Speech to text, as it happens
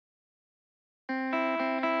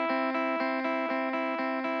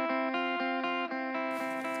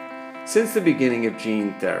Since the beginning of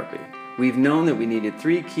gene therapy, we've known that we needed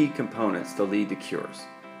three key components to lead to cures.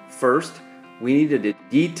 First, we needed a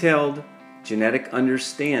detailed genetic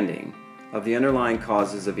understanding of the underlying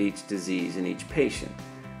causes of each disease in each patient.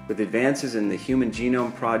 With advances in the Human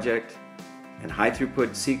Genome Project and high-throughput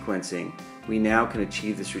sequencing, we now can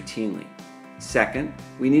achieve this routinely. Second,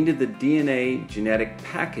 we needed the DNA genetic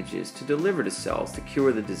packages to deliver to cells to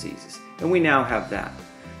cure the diseases, and we now have that.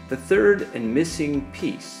 The third and missing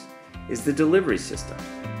piece is the delivery system.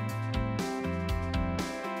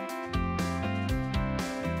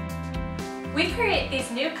 We create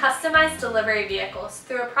these new customized delivery vehicles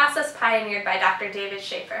through a process pioneered by Dr. David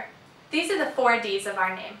Schaefer. These are the 4 Ds of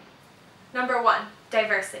our name. Number 1,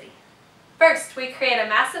 diversity. First, we create a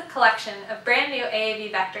massive collection of brand new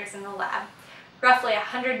AAV vectors in the lab, roughly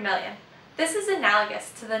 100 million. This is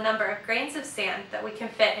analogous to the number of grains of sand that we can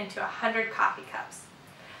fit into 100 coffee cups.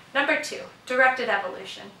 Number 2, directed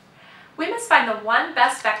evolution. We must find the one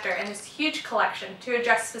best vector in this huge collection to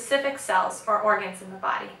address specific cells or organs in the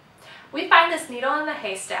body. We find this needle in the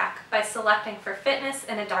haystack by selecting for fitness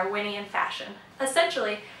in a Darwinian fashion.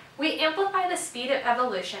 Essentially, we amplify the speed of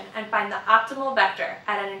evolution and find the optimal vector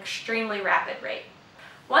at an extremely rapid rate.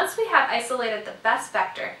 Once we have isolated the best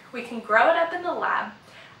vector, we can grow it up in the lab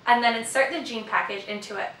and then insert the gene package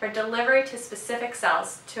into it for delivery to specific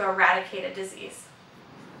cells to eradicate a disease.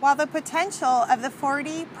 While the potential of the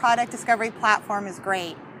 4D product discovery platform is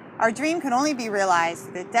great, our dream can only be realized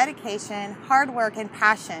through the dedication, hard work, and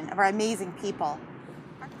passion of our amazing people.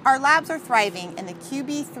 Our labs are thriving in the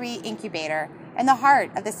QB3 incubator in the heart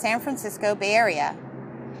of the San Francisco Bay Area.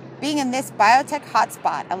 Being in this biotech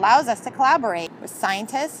hotspot allows us to collaborate with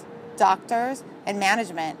scientists, doctors, and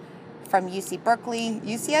management from UC Berkeley,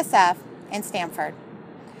 UCSF, and Stanford.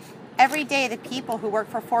 Every day, the people who work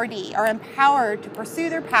for 4D are empowered to pursue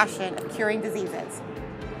their passion of curing diseases.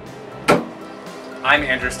 I'm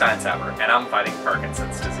Andrew Steinsauer, and I'm fighting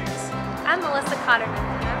Parkinson's disease. I'm Melissa Cotterman,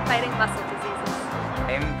 and I'm fighting muscle diseases.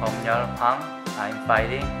 I'm Bomyeol Hwang. I'm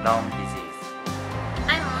fighting lung disease.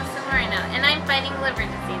 I'm Melissa Moreno, and I'm fighting liver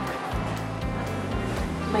diseases.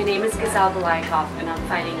 My name is Gazelle Belaikoff, and I'm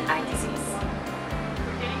fighting eye disease.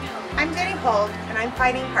 I'm Jenny Holt, and I'm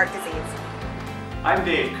fighting heart disease. I'm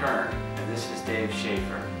Dave Kern, and this is Dave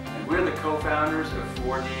Schaefer, and we're the co-founders of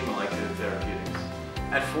 4D Molecular Therapeutics.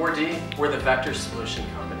 At 4D, we're the vector solution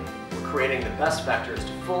company. We're creating the best vectors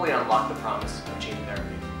to fully unlock the promise of gene therapy.